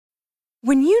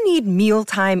When you need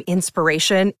mealtime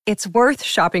inspiration, it's worth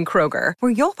shopping Kroger,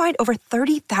 where you'll find over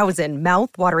 30,000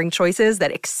 mouth-watering choices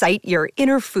that excite your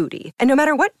inner foodie. And no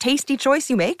matter what tasty choice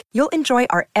you make, you'll enjoy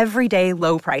our everyday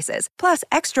low prices, plus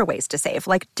extra ways to save,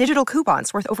 like digital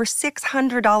coupons worth over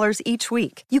 $600 each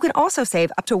week. You can also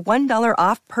save up to $1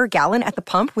 off per gallon at the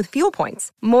pump with fuel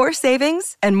points. More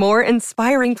savings and more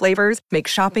inspiring flavors make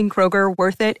shopping Kroger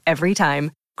worth it every time.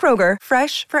 Kroger,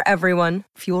 fresh for everyone.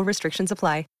 Fuel restrictions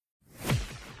apply.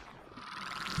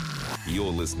 You're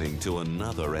listening to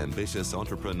another ambitious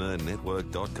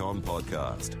EntrepreneurNetwork.com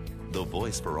podcast, the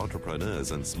voice for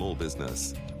entrepreneurs and small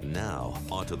business. Now,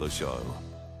 onto the show.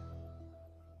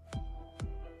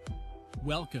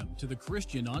 Welcome to the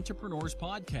Christian Entrepreneurs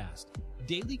Podcast,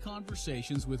 daily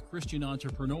conversations with Christian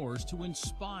entrepreneurs to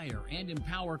inspire and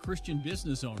empower Christian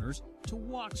business owners to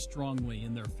walk strongly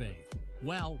in their faith,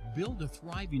 while build a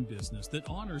thriving business that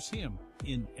honors Him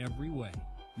in every way.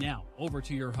 Now, over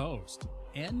to your host,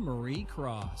 Anne-Marie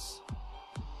Cross.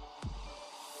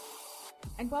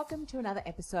 And welcome to another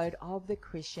episode of the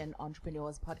Christian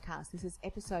Entrepreneurs Podcast. This is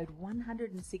episode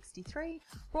 163,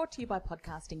 brought to you by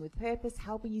Podcasting with Purpose,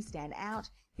 helping you stand out,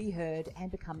 be heard,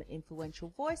 and become an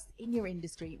influential voice in your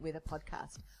industry with a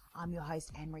podcast. I'm your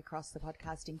host, Anne-Marie Cross, the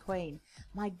podcasting queen.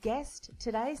 My guest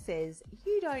today says,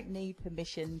 you don't need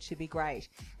permission to be great.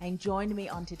 And joining me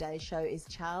on today's show is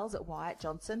Charles Wyatt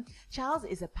Johnson. Charles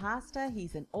is a pastor,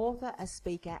 he's an author, a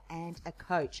speaker, and a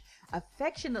coach,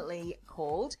 affectionately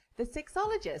called the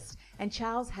Sexologist. And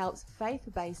Charles helps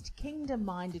faith-based,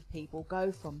 kingdom-minded people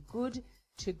go from good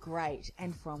to great,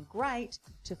 and from great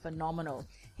to phenomenal.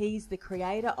 He's the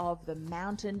creator of the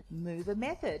Mountain Mover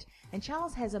Method, and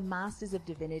Charles has a Master's of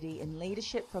Divinity in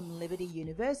Leadership from Liberty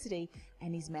University,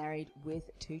 and he's married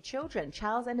with 2 children.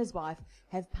 Charles and his wife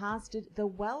have pastored the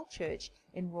Well Church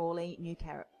in Raleigh,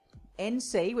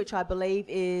 NC, which I believe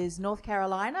is North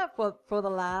Carolina, for the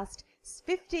last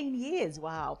 15 years.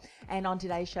 Wow. And on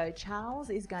today's show, Charles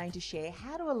is going to share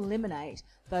how to eliminate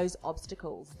those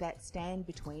obstacles that stand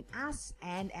between us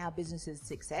and our business's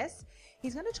success.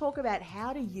 He's going to talk about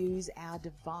how to use our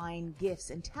divine gifts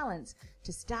and talents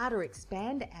to start or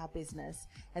expand our business,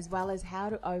 as well as how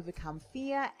to overcome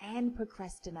fear and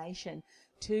procrastination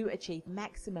to achieve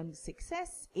maximum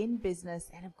success in business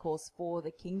and, of course, for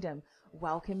the kingdom.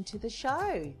 Welcome to the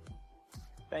show.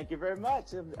 Thank you very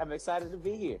much. I'm excited to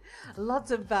be here.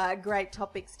 Lots of great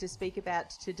topics to speak about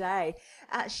today.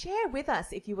 Share with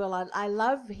us, if you will. I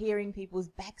love hearing people's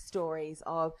backstories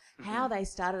of how they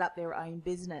started up their own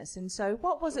business. And so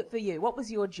what was it for you? What was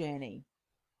your journey?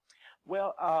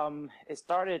 Well, it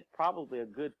started probably a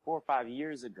good 4 or 5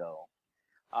 years ago.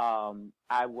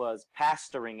 I was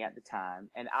pastoring at the time,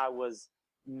 and I was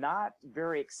not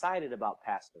very excited about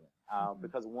pastoring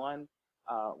because one,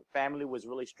 family was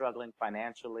really struggling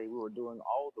financially. We were doing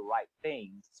all the right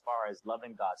things as far as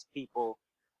loving God's people,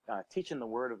 teaching the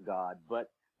Word of God, but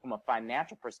from a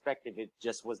financial perspective, it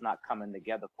just was not coming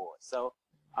together for us. So,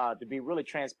 to be really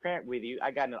transparent with you,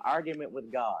 I got in an argument with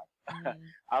God.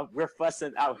 I'm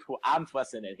fussing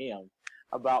at Him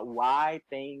about why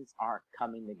things aren't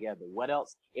coming together. What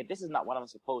else? If this is not what I'm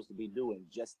supposed to be doing,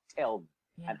 just tell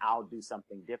me, and I'll do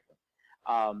something different.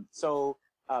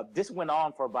 This went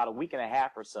on for about a week and a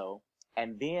half or so.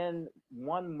 And then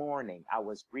one morning, I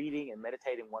was reading and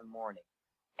meditating one morning,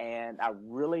 and I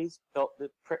really felt the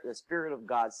Spirit of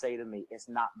God say to me, it's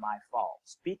not my fault.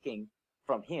 Speaking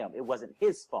from Him, it wasn't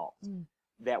His fault.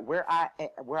 That where I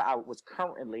was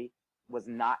currently was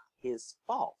not His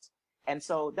fault. And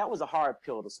so that was a hard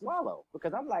pill to swallow,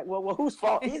 because I'm like, well, whose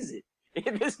fault is it?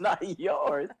 If it's not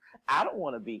yours, I don't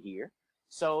want to be here.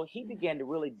 So He began to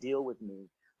really deal with me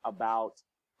about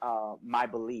my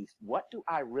beliefs. What do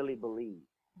I really believe?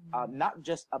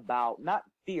 Not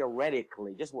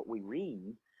theoretically, just what we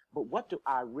read, but what do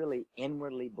I really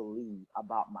inwardly believe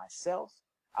about myself,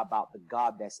 about the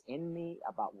God that's in me,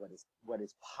 about what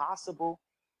is possible.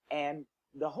 And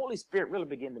the Holy Spirit really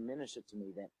began to minister to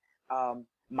me that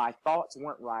my thoughts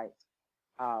weren't right.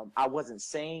 I wasn't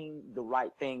saying the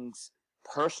right things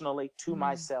personally to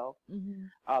myself.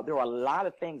 There were a lot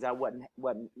of things I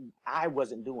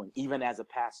wasn't doing, even as a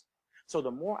pastor. So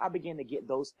the more I began to get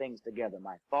those things together,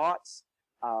 my thoughts,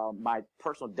 my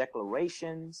personal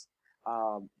declarations,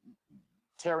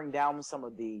 tearing down some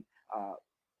of the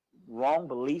wrong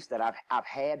beliefs that I've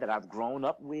had, that I've grown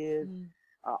up with,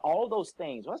 all those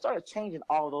things. When I started changing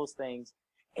all those things,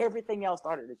 everything else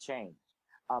started to change.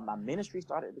 My ministry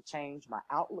started to change. My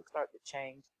outlook started to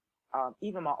change.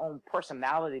 Even my own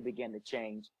personality began to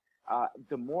change.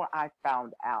 The more I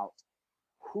found out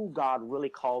who God really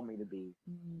called me to be,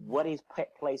 what He's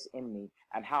put place in me,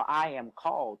 and how I am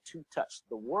called to touch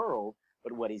the world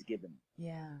with what he's given me.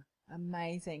 Yeah.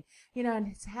 Amazing. You know, and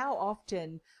it's how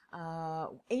often,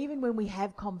 even when we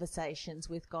have conversations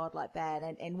with God like that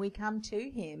and we come to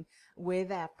him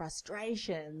with our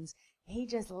frustrations, he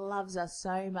just loves us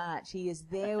so much. He is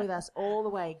there with us all the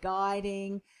way,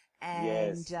 guiding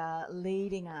and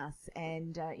leading us.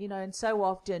 And, you know, and so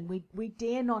often we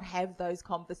dare not have those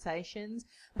conversations.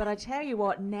 But I tell you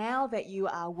what, now that you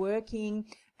are working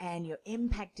and you're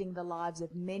impacting the lives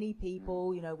of many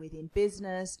people, you know, within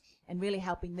business and really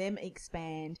helping them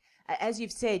expand, as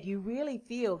you've said, you really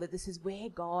feel that this is where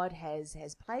God has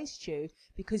placed you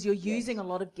because you're using a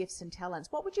lot of gifts and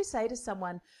talents. What would you say to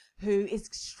someone who is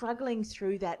struggling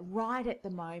through that right at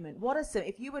the moment? What are some,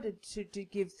 if you were to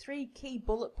give 3 key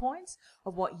bullet points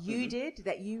of what you did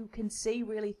that you can see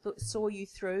really saw you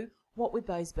through, what would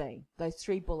those be, those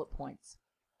 3 bullet points?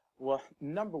 Well,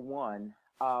 number one,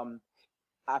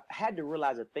 I've had to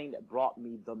realize the thing that brought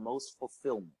me the most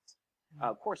fulfillment.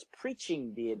 Of course,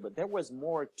 preaching did, but there was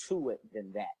more to it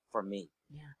than that for me.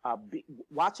 Yeah.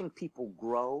 Watching people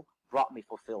grow brought me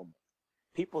fulfillment.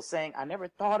 People saying, I never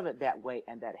thought of it that way,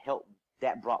 and that helped me.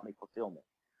 That brought me fulfillment.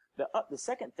 The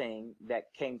second thing that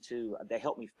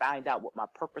helped me find out what my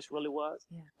purpose really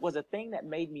was a thing that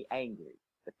made me angry.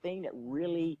 The thing that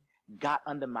really got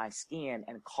under my skin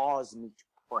and caused me to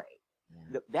pray.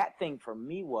 Yeah. That thing for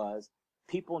me was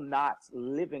people not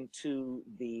living to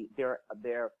their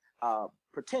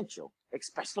potential,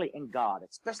 especially in God,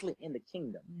 especially in the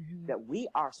kingdom, that we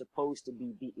are supposed to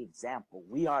be the example.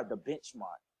 We are the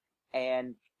benchmark.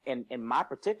 And in my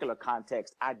particular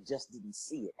context, I just didn't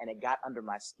see it, and it got under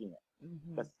my skin.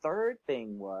 The third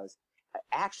thing was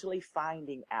actually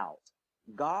finding out,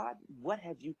 God, what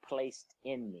have you placed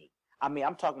in me? I mean,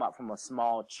 I'm talking about from a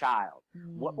small child.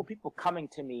 What were people coming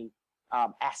to me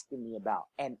asking me about?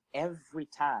 And every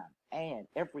time,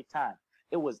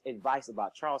 it was advice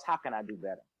about, Charles, how can I do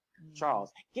better?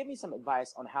 Charles, give me some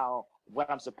advice on what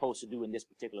I'm supposed to do in this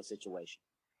particular situation.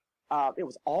 It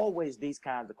was always these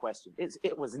kinds of questions.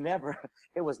 It was never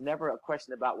a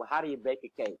question about, well, how do you bake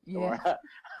a cake or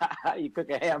how do you cook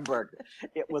a hamburger?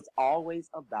 It was always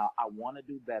about, I want to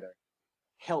do better.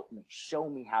 Help me, show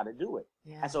me how to do it.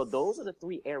 Yes. And so those are the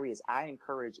 3 areas I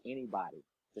encourage anybody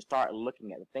to start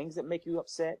looking at: the things that make you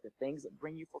upset, the things that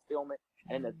bring you fulfillment,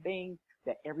 and the thing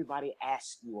that everybody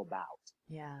asks you about.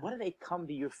 Yeah. What do they come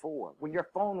to you for? When your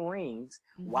phone rings,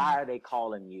 why are they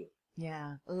calling you?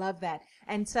 Yeah, love that.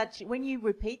 And when you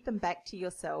repeat them back to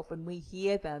yourself and we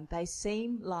hear them, they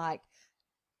seem like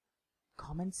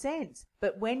common sense.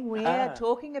 But when we're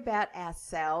talking about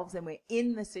ourselves and we're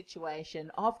in the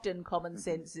situation, often common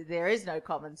sense, there is no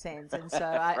common sense. And so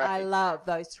I love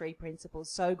those 3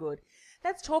 principles. So good.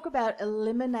 Let's talk about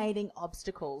eliminating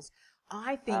obstacles.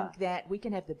 I think that we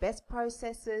can have the best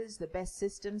processes, the best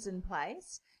systems in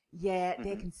place, yet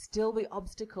there can still be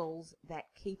obstacles that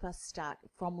keep us stuck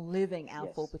from living our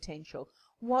full potential.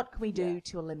 What can we do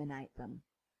to eliminate them?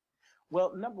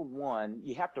 Well, number one,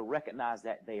 you have to recognize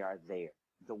that they are there.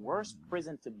 The worst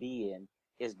prison to be in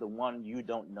is the one you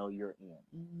don't know you're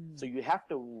in. So you have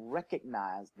to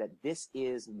recognize that this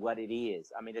is what it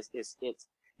is. I mean,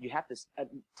 you have to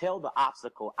tell the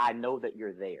obstacle, I know that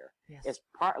you're there. Yes. It's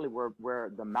partly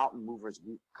where the mountain movers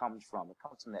group comes from. It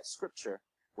comes from that scripture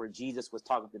where Jesus was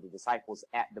talking to the disciples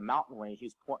at the mountain range. He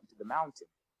was pointing to the mountain.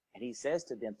 And he says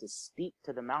to them to speak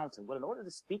to the mountain. Well, in order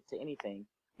to speak to anything,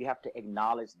 you have to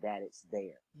acknowledge that it's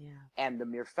there. Yeah. And the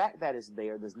mere fact that it's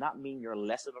there does not mean you're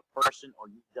less of a person or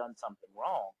you've done something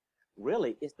wrong.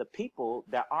 Really, it's the people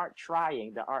that aren't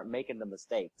trying, that aren't making the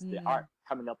mistakes, that aren't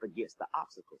coming up against the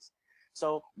obstacles.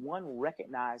 So one,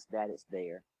 recognize that it's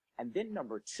there. And then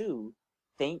number 2,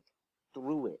 think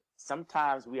through it.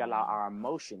 Sometimes we allow our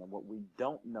emotion and what we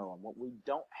don't know and what we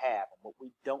don't have and what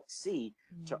we don't see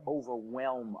to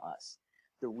overwhelm us.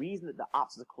 The reason that the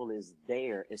obstacle is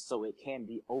there is so it can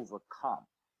be overcome.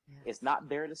 Yes. It's not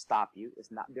there to stop you.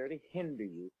 It's not there to hinder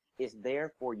you. It's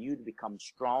there for you to become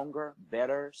stronger,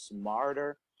 better,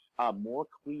 smarter, more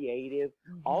creative,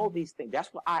 all these things. That's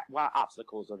why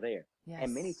obstacles are there. Yes.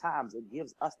 And many times it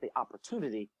gives us the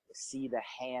opportunity to see the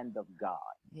hand of God.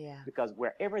 Yeah. Because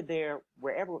wherever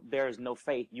there is no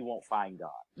faith, you won't find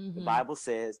God. The Bible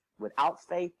says, without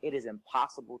faith, it is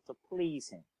impossible to please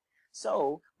him.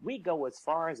 So we go as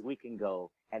far as we can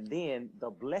go, and then the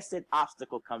blessed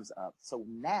obstacle comes up. So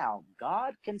now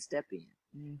God can step in.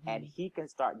 And he can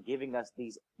start giving us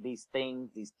these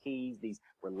things, these keys, these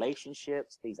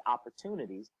relationships, these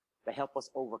opportunities to help us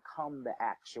overcome the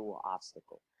actual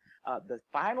obstacle. The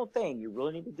final thing you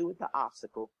really need to do with the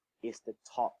obstacle is to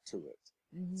talk to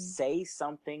it. Say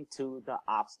something to the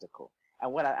obstacle.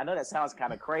 And what I know that sounds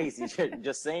kind of crazy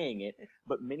just saying it,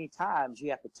 but many times you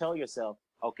have to tell yourself,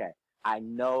 okay, I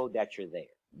know that you're there.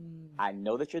 I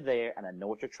know that you're there, and I know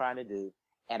what you're trying to do,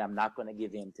 and I'm not going to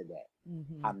give in today.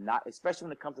 I'm not, especially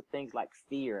when it comes to things like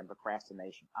fear and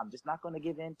procrastination. I'm just not going to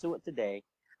give in to it today.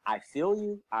 I feel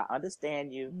you. I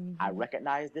understand you. I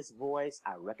recognize this voice.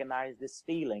 I recognize this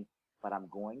feeling, but I'm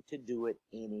going to do it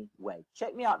anyway.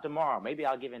 Check me out tomorrow. Maybe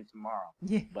I'll give in tomorrow,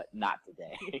 but not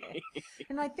today. Yeah.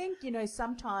 And I think,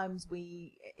 sometimes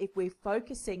if we're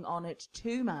focusing on it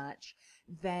too much,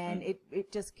 then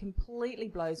it just completely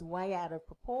blows way out of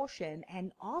proportion.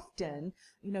 And often,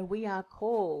 we are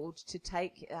called to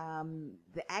take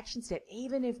the action step,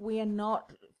 even if we are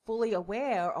not fully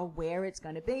aware of where it's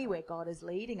going to be, where God is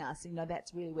leading us.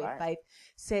 That's really where faith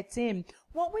sets in.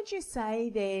 What would you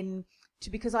say then,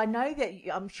 because I know that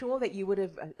I'm sure that you would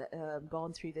have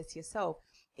gone through this yourself,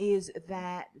 is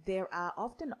that there are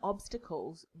often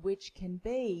obstacles which can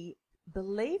be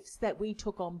beliefs that we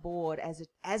took on board as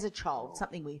a child,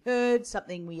 something we heard,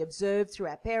 something we observed through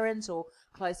our parents or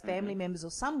close family members or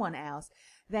someone else,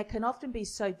 that can often be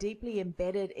so deeply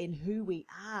embedded in who we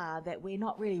are that we're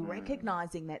not really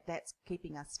recognizing that that's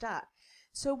keeping us stuck.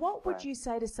 So what would you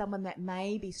say to someone that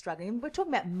may be struggling? And we're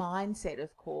talking about mindset,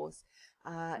 of course,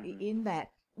 in that.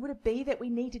 Would it be that we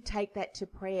need to take that to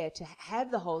prayer, to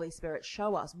have the Holy Spirit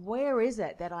show us where is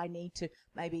it that I need to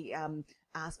maybe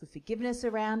ask for forgiveness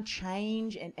around,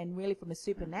 change, and really from a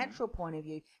supernatural point of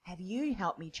view, have you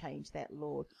helped me change that,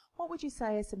 Lord? What would you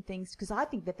say are some things? Because I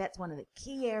think that that's one of the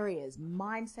key areas.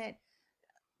 Mindset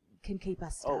can keep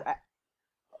us stuck.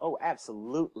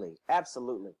 Absolutely.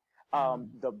 Absolutely.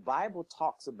 The Bible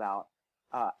talks about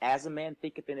as a man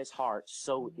thinketh in his heart,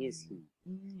 so is he.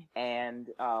 And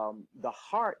the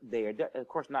heart there, of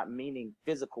course, not meaning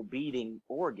physical beating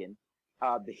organ.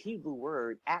 The Hebrew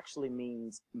word actually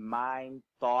means mind,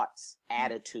 thoughts,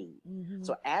 attitude.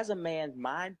 So as a man's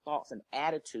mind, thoughts, and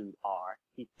attitude are,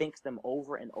 he thinks them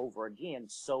over and over again,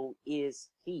 so is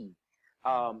he.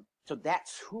 So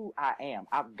that's who I am.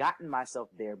 I've gotten myself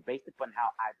there based upon how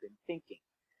I've been thinking.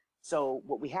 So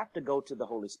what we have to go to the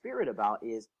Holy Spirit about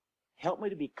is, help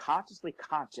me to be consciously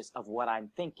conscious of what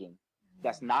I'm thinking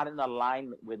that's not in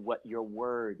alignment with what your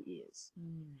word is.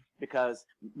 Because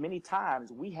many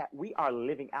times we are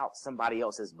living out somebody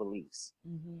else's beliefs.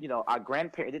 Our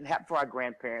grandparents, it didn't happen for our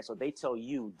grandparents, so they tell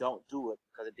you don't do it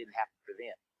because it didn't happen for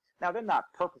them. Now, they're not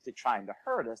purposely trying to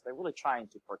hurt us. They're really trying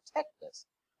to protect us.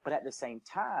 But at the same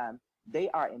time, they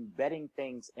are embedding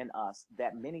things in us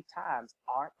that many times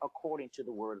aren't according to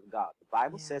the word of God. The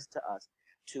Bible says to us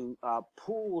to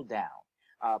pull down.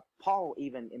 Paul,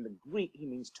 even in the Greek, he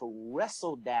means to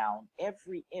wrestle down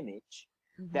every image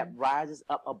that rises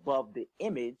up above the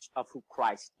image of who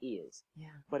Christ is.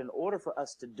 But in order for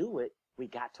us to do it, we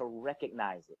got to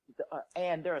recognize it.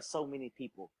 And there are so many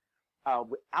people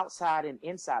outside and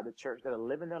inside the church that are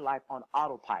living their life on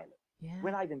autopilot.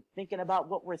 We're not even thinking about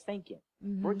what we're thinking.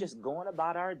 We're just going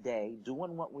about our day,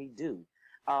 doing what we do.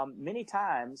 Many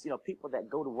times, people that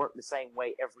go to work the same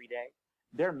way every day,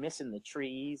 they're missing the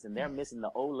trees and they're missing the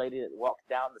old lady that walks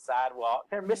down the sidewalk.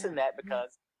 They're missing that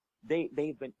because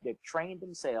they've trained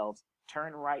themselves,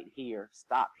 turn right here,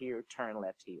 stop here, turn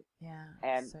left here.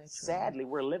 And so sadly,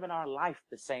 we're living our life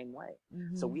the same way.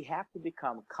 So we have to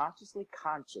become consciously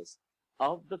conscious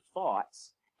of the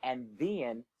thoughts and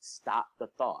then stop the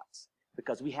thoughts,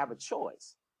 because we have a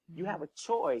choice. You have a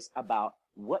choice about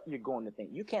what you're going to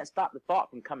think. You can't stop the thought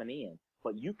from coming in,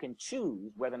 but you can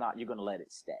choose whether or not you're going to let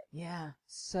it stay. Yeah,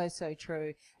 so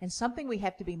true. And something we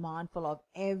have to be mindful of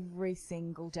every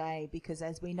single day, because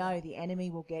as we know, the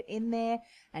enemy will get in there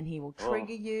and he will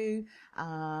trigger you.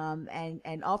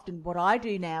 And often what I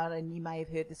do now, and you may have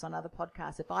heard this on other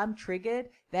podcasts, if I'm triggered,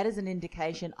 that is an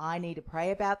indication I need to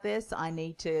pray about this. I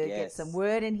need to get some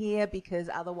word in here, because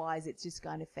otherwise it's just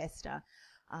going to fester.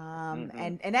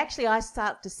 And actually I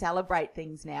start to celebrate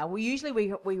things now. We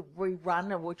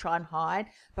run and we'll try and hide,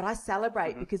 but I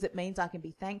celebrate because it means I can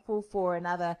be thankful for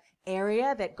another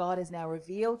area that God has now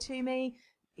revealed to me.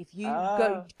 If you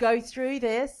go through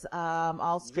this,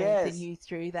 I'll strengthen you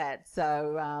through that.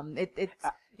 So,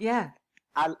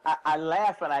 I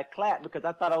laugh and I clap because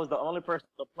I thought I was the only person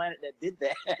on the planet that did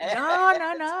that.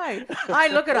 No. I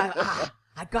look at it.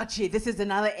 I got you. This is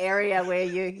another area where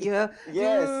you're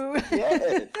Yes.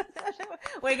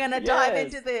 We're going to dive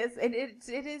into this. And it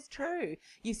is true.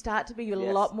 You start to be a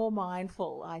lot more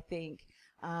mindful, I think.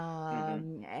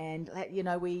 And,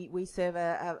 we serve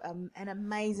an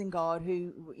amazing God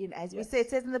who, as we said, it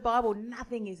says in the Bible,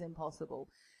 nothing is impossible.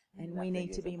 And we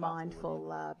need to be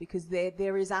mindful because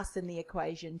there is us in the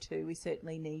equation too. We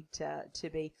certainly need to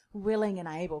be willing and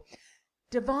able.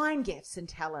 divine gifts and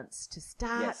talents to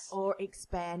start Yes. or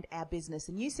expand our business.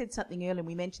 And you said something earlier, and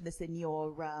we mentioned this in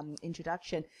your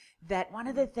introduction, that one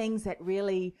of the things that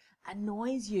really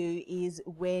annoys you is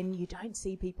when you don't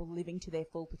see people living to their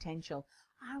full potential.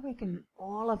 I reckon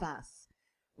all of us,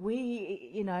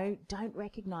 we, don't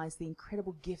recognize the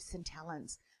incredible gifts and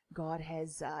talents God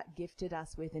has gifted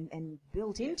us with and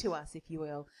built into us, if you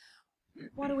will.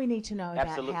 What do we need to know about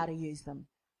Absolutely. how to use them?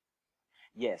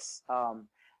 Yes.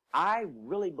 I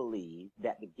really believe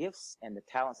that the gifts and the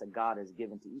talents that God has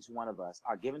given to each one of us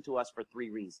are given to us for three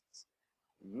reasons.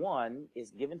 One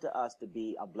is given to us to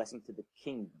be a blessing to the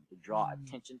kingdom, to draw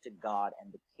attention to God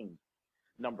and the kingdom.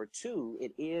 Number two,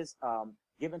 it is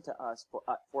given to us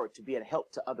for it to be a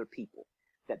help to other people.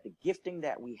 That the gifting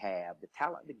that we have, the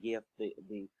talent, the gift,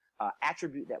 the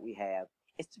attribute that we have,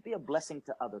 is to be a blessing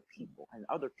to other people, and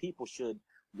other people should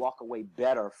walk away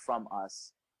better from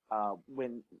us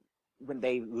when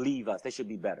they leave us. They should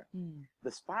be better.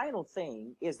 The final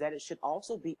thing is that it should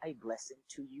also be a blessing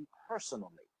to you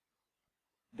personally.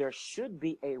 There should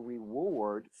be a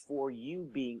reward for you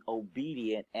being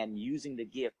obedient and using the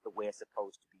gift the way it's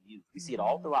supposed to be used. We see it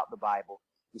all throughout the Bible.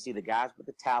 We see the guys with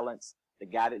the talents, the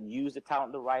guy that used the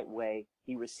talent the right way,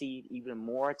 he received even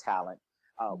more talent.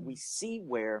 We see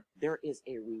where there is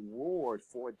a reward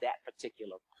for that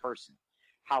particular person.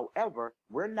 However,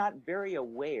 we're not very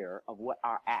aware of what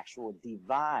our actual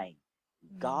divine,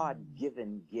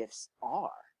 God-given gifts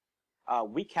are.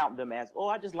 We count them as,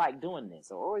 I just like doing this,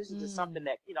 or this is just something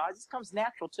that, it just comes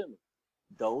natural to me.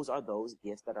 Those are those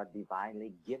gifts that are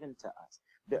divinely given to us.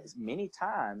 There's many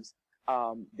times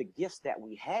the gifts that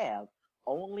we have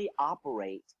only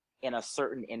operate in a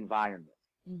certain environment.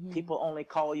 People only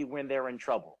call you when they're in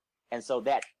trouble. And so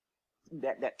that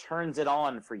turns it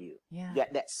on for you. Yeah.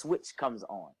 That switch comes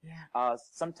on. Yeah.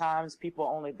 Sometimes people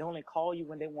only call you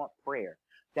when they want prayer.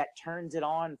 That turns it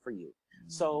on for you.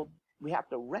 So we have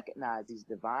to recognize these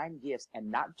divine gifts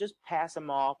and not just pass them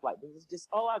off like this is just,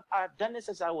 I've done this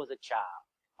since I was a child.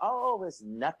 Oh, it's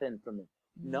nothing for me.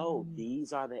 No,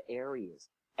 these are the areas.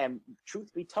 And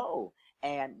truth be told,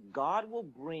 and God will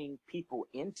bring people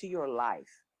into your life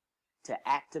to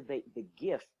activate the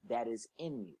gift that is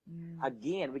in you.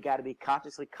 Again, we got to be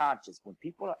consciously conscious. When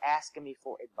people are asking me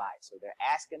for advice or they're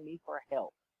asking me for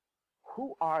help,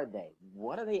 who are they?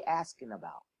 What are they asking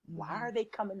about? Why are they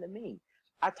coming to me?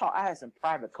 I had some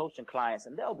private coaching clients,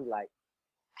 and they'll be like,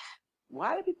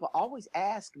 why do people always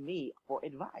ask me for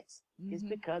advice? It's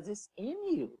because it's in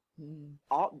you.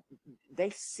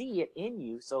 They see it in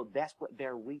you, so that's what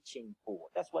they're reaching for.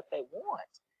 That's what they want.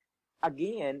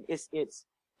 Again, it's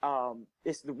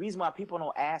the reason why people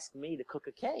don't ask me to cook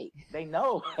a cake. They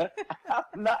know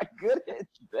I'm not good at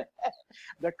that.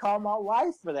 They call my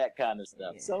wife for that kind of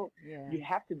stuff. So you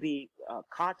have to be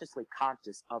consciously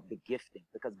conscious of the gifting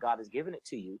because God has given it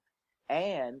to you.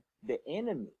 And the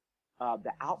enemy,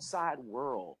 the outside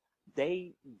world,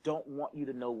 they don't want you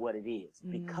to know what it is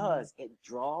because it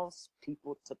draws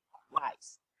people to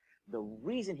Christ. The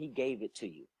reason he gave it to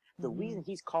you, the reason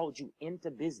he's called you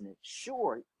into business,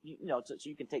 sure, so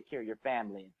you can take care of your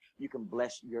family and you can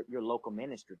bless your local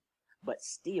ministry, but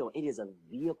still, it is a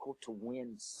vehicle to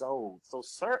win souls. So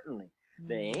certainly,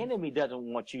 the enemy doesn't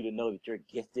want you to know that you're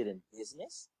gifted in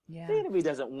business. The enemy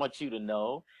doesn't want you to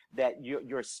know that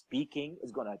your speaking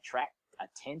is going to attract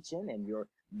attention and your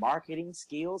marketing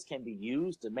skills can be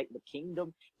used to make the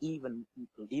kingdom even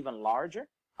larger.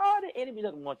 The enemy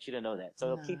doesn't want you to know that.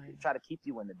 So he'll try to keep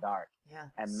you in the dark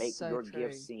and make your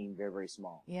gift seem very, very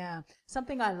small. Yeah.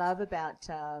 Something I love about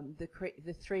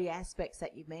the three aspects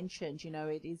that you mentioned,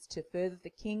 it is to further the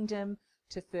kingdom,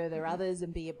 to further others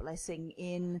and be a blessing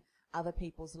in other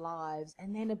people's lives,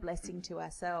 and then a blessing to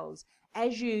ourselves.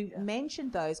 As you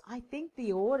mentioned those, I think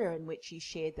the order in which you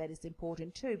shared that is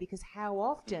important too, because how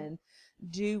often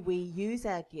do we use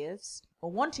our gifts or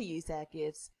want to use our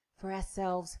gifts for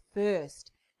ourselves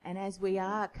first? And as we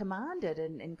are commanded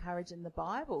and encouraged in the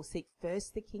Bible, seek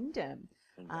first the kingdom.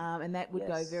 And that would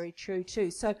go very true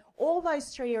too. So all those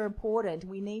three are important.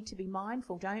 We need to be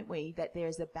mindful, don't we, that there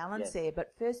is a balance there.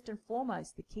 But first and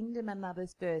foremost, the kingdom and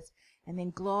others first. And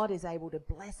then God is able to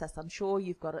bless us. I'm sure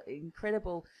you've got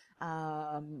incredible,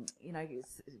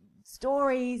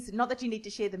 stories, not that you need to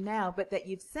share them now, but that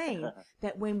you've seen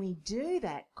that when we do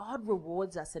that, God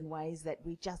rewards us in ways that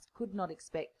we just could not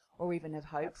expect or even have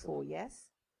hoped for. Yes?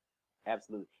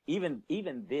 Absolutely.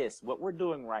 Even this, what we're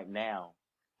doing right now,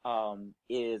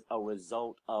 is a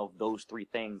result of those three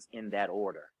things in that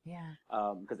order. Yeah.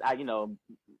 Because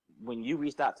when you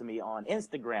reached out to me on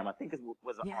Instagram, I think it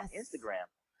was on Instagram,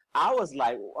 I was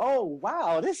like, oh,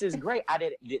 wow, this is great. I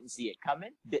didn't see it coming,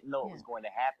 didn't know it was going to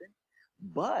happen.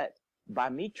 But by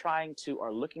me trying to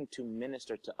or looking to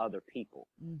minister to other people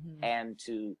and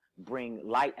to bring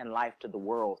light and life to the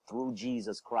world through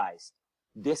Jesus Christ,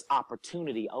 this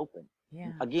opportunity opened.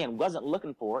 Yeah. Again, wasn't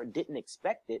looking for it, didn't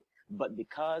expect it, but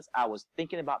because I was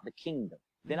thinking about the kingdom,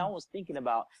 then I was thinking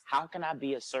about how can I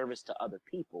be a service to other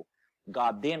people?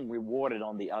 God then rewarded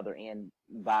on the other end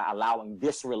by allowing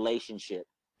this relationship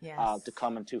to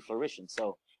come into fruition.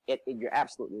 So you're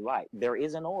absolutely right. There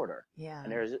is an order,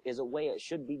 and there is a way it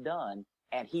should be done.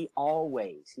 And he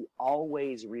always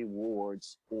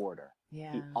rewards order.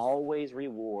 Yeah. He always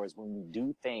rewards when we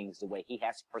do things the way he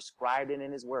has prescribed it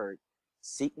in his word.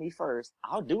 Seek me first.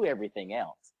 I'll do everything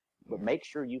else, but make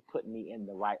sure you put me in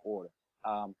the right order.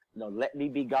 Let me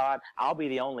be God. I'll be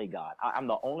the only God. I'm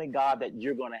the only God that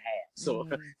you're going to have. So,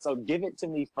 so give it to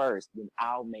me first, then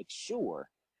I'll make sure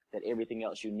that everything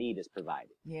else you need is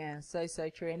provided. Yeah, so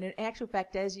true. And in actual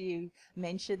fact, as you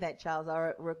mentioned that, Charles,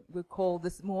 I recall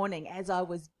this morning as I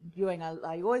was doing,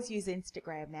 I always use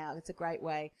Instagram now. It's a great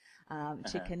way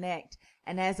to connect.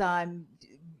 And as I'm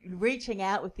reaching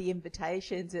out with the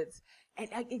invitations, it's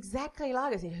exactly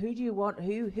like I said, who do you want?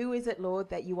 Who is it, Lord,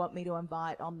 that you want me to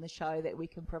invite on the show that we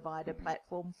can provide a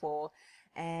platform for?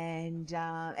 And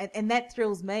that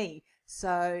thrills me. So,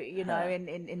 and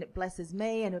it blesses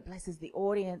me and it blesses the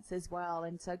audience as well.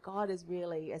 And so God is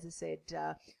really, as I said,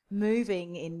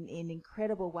 moving in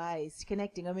incredible ways,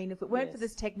 connecting. I mean, if it weren't for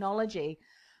this technology,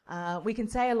 we can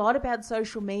say a lot about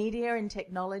social media and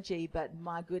technology, but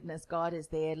my goodness, God is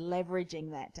there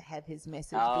leveraging that to have his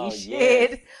message be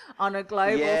shared on a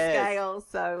global scale.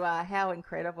 So how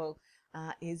incredible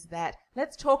is that?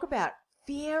 Let's talk about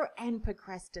fear and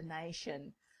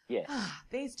procrastination. Yes.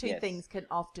 These two things can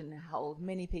often hold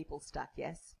many people stuck,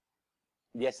 yes?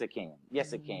 Yes, it can.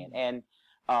 Yes, it can. And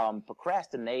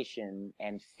procrastination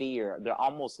and fear, they're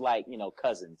almost like,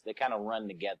 cousins. They kind of run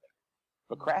together.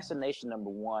 Procrastination, number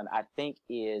one, I think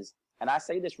is, and I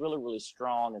say this really, really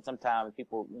strong, and sometimes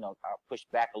people, are pushed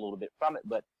back a little bit from it,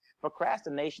 but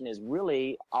procrastination is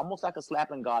really almost like a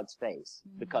slap in God's face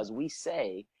because we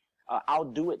say,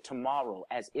 I'll do it tomorrow,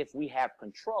 as if we have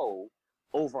control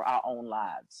over our own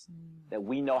lives, that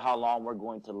we know how long we're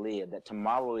going to live, that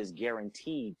tomorrow is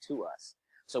guaranteed to us.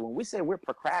 So when we say we're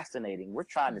procrastinating, we're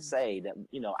trying to say that,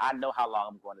 I know how long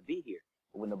I'm going to be here.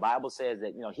 But when the Bible says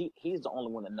that, he's the only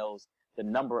one that knows the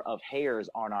number of hairs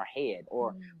on our head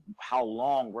or how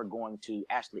long we're going to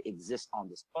actually exist on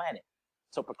this planet.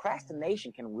 So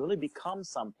procrastination can really become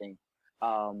something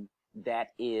that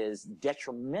is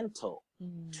detrimental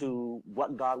to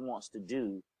what God wants to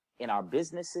do in our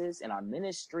businesses, in our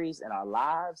ministries, in our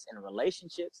lives, in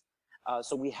relationships.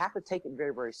 So we have to take it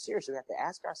very, very seriously. We have to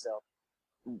ask ourselves,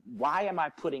 why am I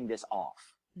putting this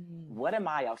off? What am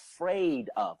I afraid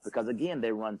of? Because again,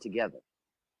 they run together.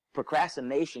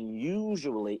 Procrastination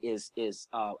usually is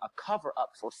a cover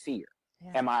up for fear.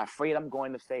 Yeah. Am I afraid I'm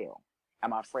going to fail?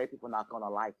 Am I afraid people are not going to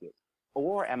like it?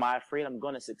 Or am I afraid I'm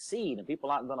going to succeed and people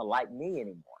aren't going to like me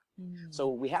anymore? So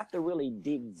we have to really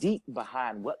dig deep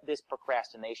behind what this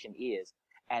procrastination is.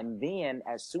 And then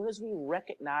as soon as we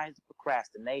recognize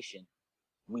procrastination,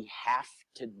 we have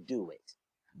to do it.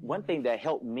 One thing that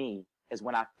helped me is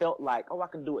when I felt like, I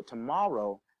can do it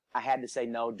tomorrow, I had to say,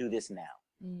 no, do this now.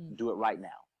 Do it right now.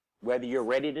 Whether you're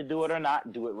ready to do it or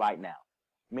not, do it right now.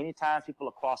 Many times people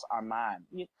across our mind,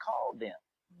 you call them,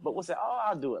 but we'll say,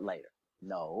 I'll do it later.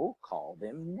 No, call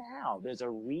them now. There's a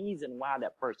reason why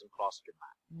that person crossed your mind.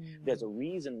 There's a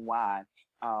reason why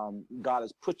God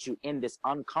has put you in this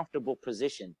uncomfortable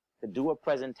position to do a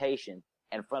presentation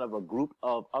in front of a group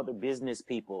of other business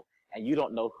people, and you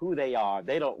don't know who they are.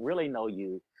 They don't really know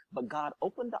you, but God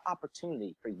opened the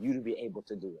opportunity for you to be able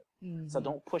to do it. So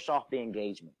don't push off the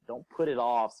engagement. Don't put it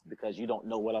off because you don't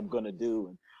know what I'm going to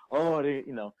do.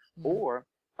 And, or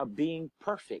being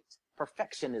perfect.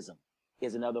 Perfectionism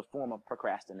is another form of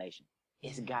procrastination.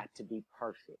 It's got to be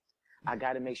perfect. I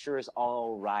got to make sure it's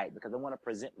all right because I want to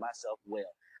present myself well.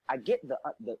 I get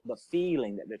the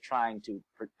feeling that they're trying to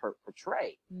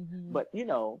portray, but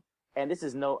and this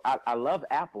is I love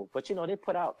Apple, but they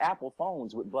put out Apple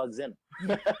phones with bugs in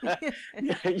them.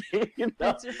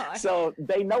 That's right. So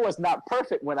they know it's not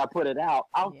perfect when I put it out.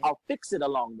 I'll fix it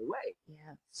along the way.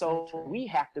 Yeah. So we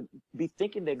have to be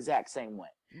thinking the exact same way.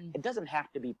 It doesn't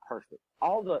have to be perfect.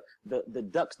 All the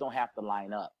ducks don't have to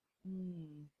line up.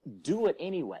 Do it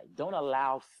anyway. Don't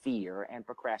allow fear and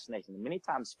procrastination. Many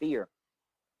times fear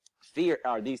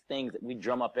are these things that we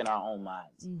drum up in our own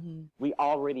minds. We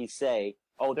already say,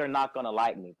 they're not going to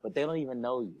like me, but they don't even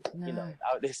know you. No.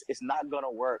 It's not going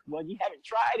to work. Well, you haven't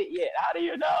tried it yet. How do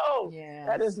you know? Yeah,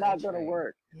 that is not going to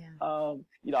work. Yeah.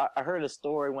 I heard a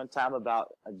story one time about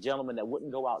a gentleman that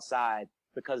wouldn't go outside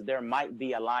because there might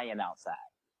be a lion outside.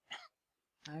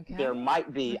 Okay. There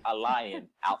might be a lion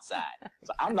outside.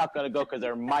 So I'm not going to go because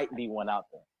there might be one out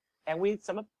there. And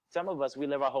some of us, we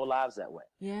live our whole lives that way.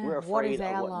 Yeah. We're What is afraid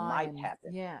of our what line? might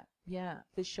happen. Yeah,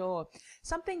 for sure.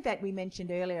 Something that we mentioned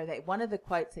earlier, that one of the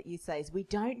quotes that you say is, we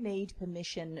don't need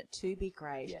permission to be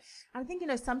great. Yes. I think,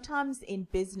 sometimes in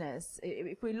business,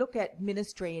 if we look at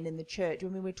ministry and in the church,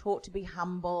 we're taught to be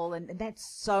humble, and that's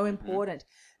so important.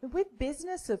 But with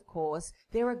business, of course,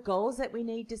 there are goals that we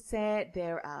need to set.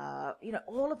 There are,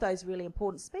 all of those really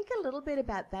important. Speak a little bit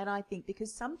about that, I think,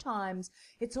 because sometimes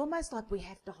it's almost like we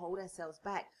have to hold ourselves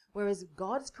back. Whereas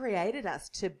God's created us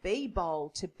to be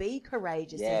bold, to be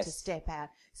courageous, and to step out.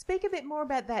 Speak a bit more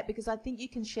about that, because I think you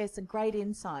can share some great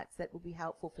insights that will be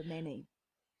helpful for many.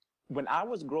 When I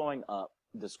was growing up,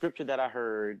 the scripture that I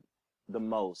heard the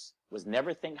most was,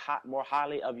 never think more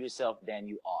highly of yourself than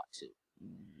you ought to.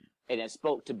 And it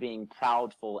spoke to being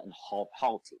proudful and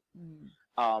haughty.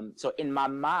 So in my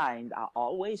mind, I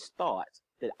always thought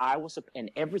that I was, in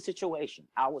every situation,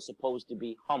 I was supposed to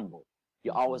be humble.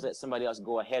 You always let somebody else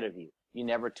go ahead of you. You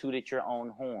never tooted your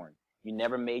own horn. You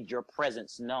never made your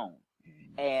presence known.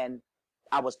 And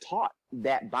I was taught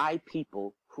that by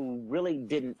people who really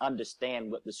didn't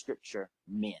understand what the scripture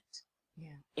meant.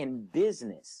 Yeah. In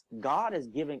business, God is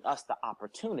giving us the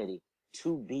opportunity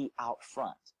to be out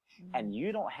front. And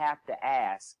you don't have to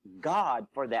ask God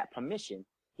for that permission.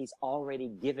 He's already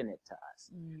given it to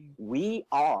us. We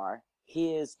are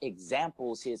his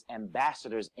examples, his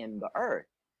ambassadors in the earth.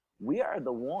 We are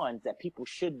the ones that people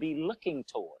should be looking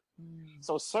toward.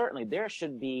 So certainly there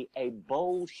should be a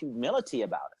bold humility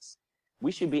about us.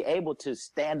 We should be able to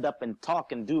stand up and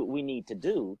talk and do what we need to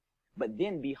do, but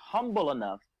then be humble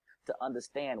enough to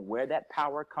understand where that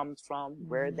power comes from,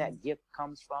 where that gift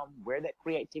comes from, where that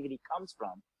creativity comes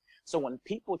from. So when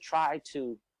people try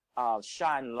to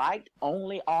shine light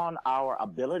only on our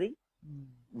ability,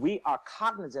 we are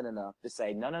cognizant enough to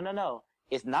say, no.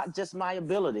 It's not just my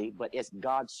ability, but it's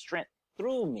God's strength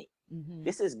through me.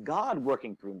 This is God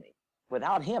working through me.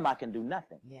 Without him, I can do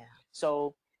nothing. Yeah.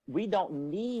 So we don't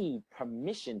need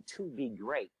permission to be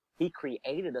great. He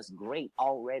created us great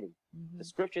already. The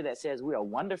scripture that says we are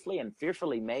wonderfully and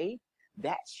fearfully made,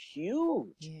 that's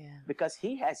huge. Because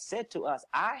he has said to us,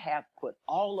 I have put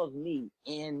all of me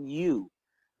in you.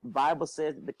 The Bible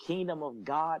says the kingdom of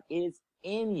God is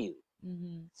in you.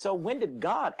 So when did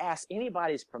God ask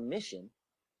anybody's permission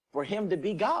for him to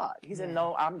be God? He said,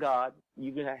 no, I'm God.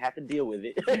 You're going to have to deal with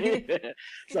it.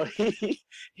 So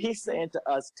he's saying to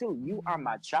us too, you are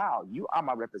my child. You are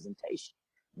my representation.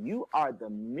 You are the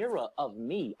mirror of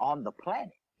me on the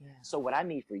planet. So what I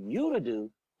need for you to do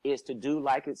is to do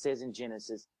like it says in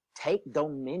Genesis, take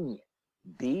dominion,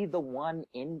 be the one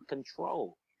in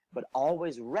control, but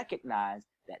always recognize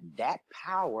that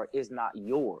power is not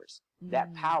yours.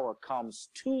 That power comes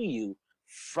to you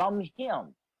from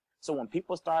him. So when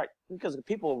people because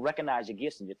people recognize your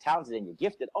gifts and you're talented and you're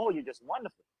gifted, oh, you're just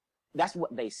wonderful. That's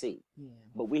what they see.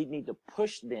 But we need to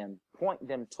push them, point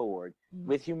them toward,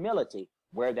 with humility,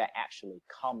 where that actually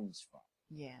comes from.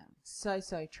 Yeah, so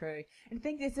true. And I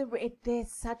think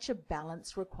there's such a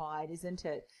balance required, isn't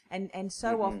it? And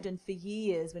so often for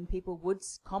years when people would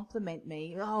compliment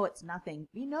me, oh, it's nothing.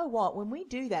 You know what? When we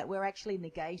do that, we're actually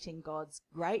negating God's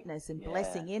greatness and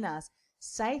blessing in us.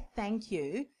 Say thank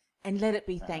you and let it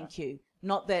be thank you.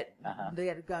 Not that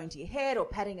they're going to your head or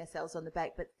patting ourselves on the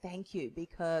back, but thank you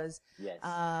because,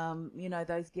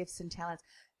 those gifts and talents,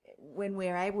 when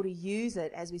we're able to use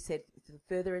it, as we said, for the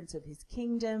furtherance of his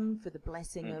kingdom, for the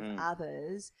blessing of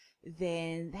others,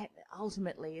 then that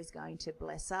ultimately is going to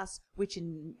bless us, which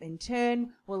in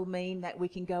turn will mean that we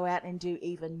can go out and do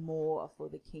even more for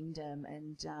the kingdom.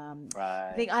 And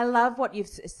I think I love what you've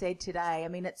said today. I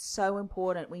mean, it's so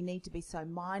important. We need to be so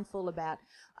mindful about,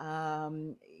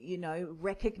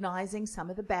 recognizing some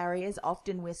of the barriers.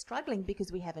 Often we're struggling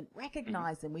because we haven't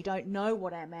recognized them. We don't know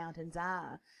what our mountains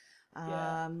are.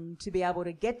 To be able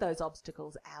to get those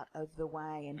obstacles out of the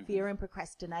way. And fear and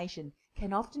procrastination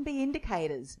can often be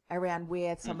indicators around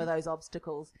where some of those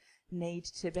obstacles need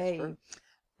to be.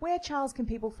 Where, Charles, can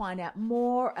people find out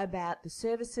more about the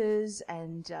services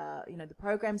and, the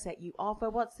programs that you offer?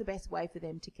 What's the best way for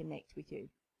them to connect with you?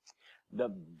 The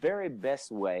very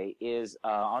best way is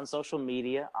on social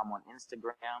media. I'm on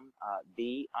Instagram,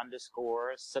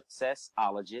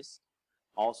 _successologist.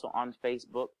 Also on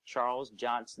Facebook, Charles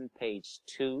Johnson, page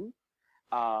 2.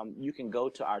 You can go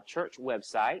to our church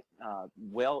website,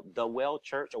 The Well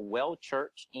Church, or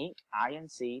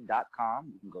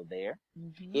wellchurchinc.com. You can go there.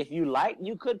 If you like,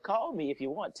 you could call me if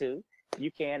you want to.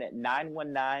 You can at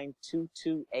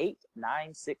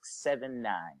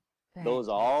 919-228-9679. Those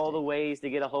are all the ways to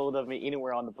get a hold of me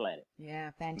anywhere on the planet.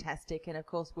 Yeah, fantastic. And of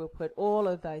course, we'll put all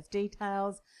of those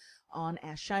details on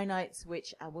our show notes,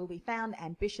 which will be found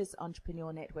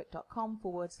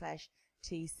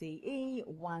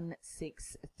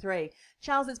ambitiousentrepreneurnetwork.com/TCE163.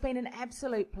 Charles, it's been an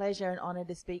absolute pleasure and honor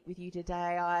to speak with you today.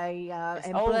 I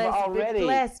am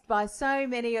blessed by so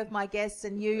many of my guests,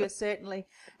 and you are certainly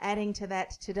adding to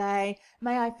that today.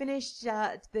 May I finish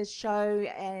the show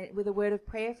with a word of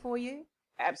prayer for you?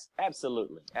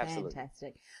 Absolutely.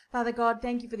 Fantastic. Father God,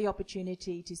 thank you for the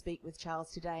opportunity to speak with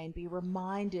Charles today and be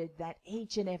reminded that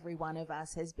each and every one of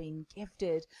us has been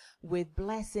gifted with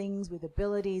blessings, with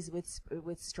abilities,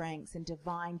 with strengths and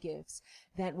divine gifts,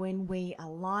 that when we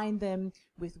align them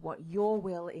with what your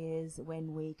will is,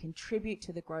 when we contribute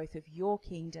to the growth of your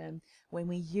kingdom, when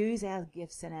we use our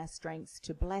gifts and our strengths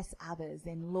to bless others,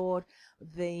 then Lord,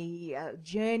 the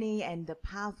journey and the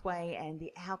pathway and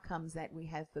the outcomes that we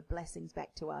have for blessings back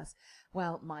to us,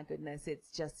 well, my goodness,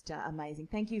 it's just amazing.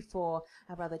 Thank you for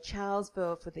our brother Charles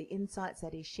for the insights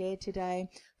that he shared today,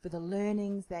 for the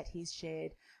learnings that he's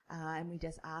shared. And we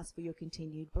just ask for your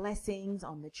continued blessings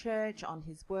on the church, on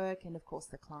his work, and of course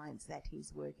the clients that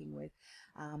he's working with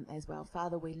as well.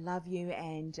 Father, we love you,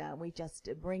 and we just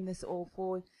bring this all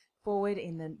forward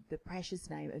in the precious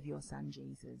name of your Son,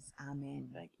 Jesus. Amen.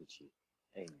 Thank you, Chief.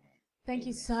 Amen. Thank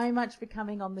you so much for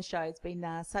coming on the show. It's been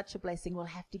such a blessing. We'll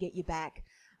have to get you back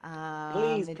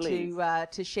please.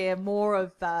 To share more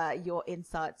of your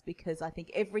insights, because I think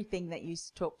everything that you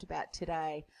talked about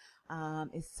today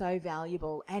is so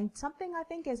valuable, and something I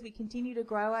think as we continue to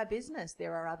grow our business,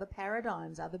 there are other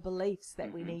paradigms, other beliefs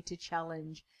that we need to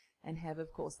challenge and have,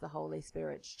 of course, the Holy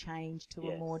Spirit change to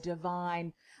a more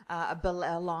divine,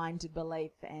 aligned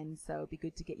belief. And so it'd be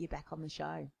good to get you back on the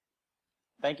show.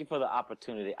 Thank you for the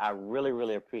opportunity. I really,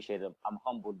 really appreciate it. I'm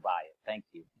humbled by it. Thank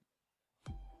you.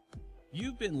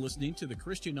 You've been listening to the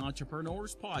Christian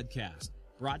Entrepreneurs Podcast,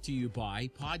 brought to you by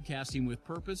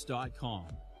podcastingwithpurpose.com.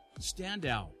 Stand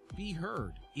out, be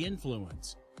heard,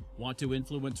 influence. Want to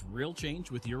influence real change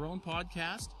with your own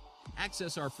podcast?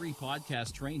 Access our free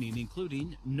podcast training,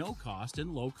 including no-cost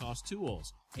and low-cost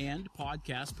tools and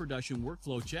podcast production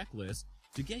workflow checklists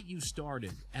to get you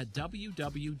started at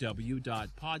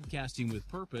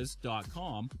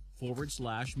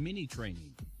www.podcastingwithpurpose.com/mini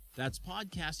training. That's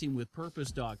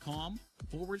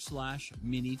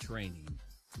podcastingwithpurpose.com/mini training.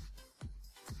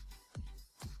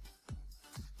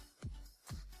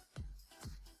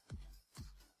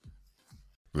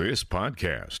 This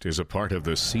podcast is a part of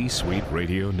the C-Suite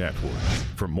Radio Network.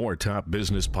 For more top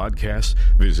business podcasts,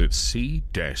 visit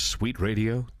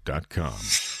c-suiteradio.com.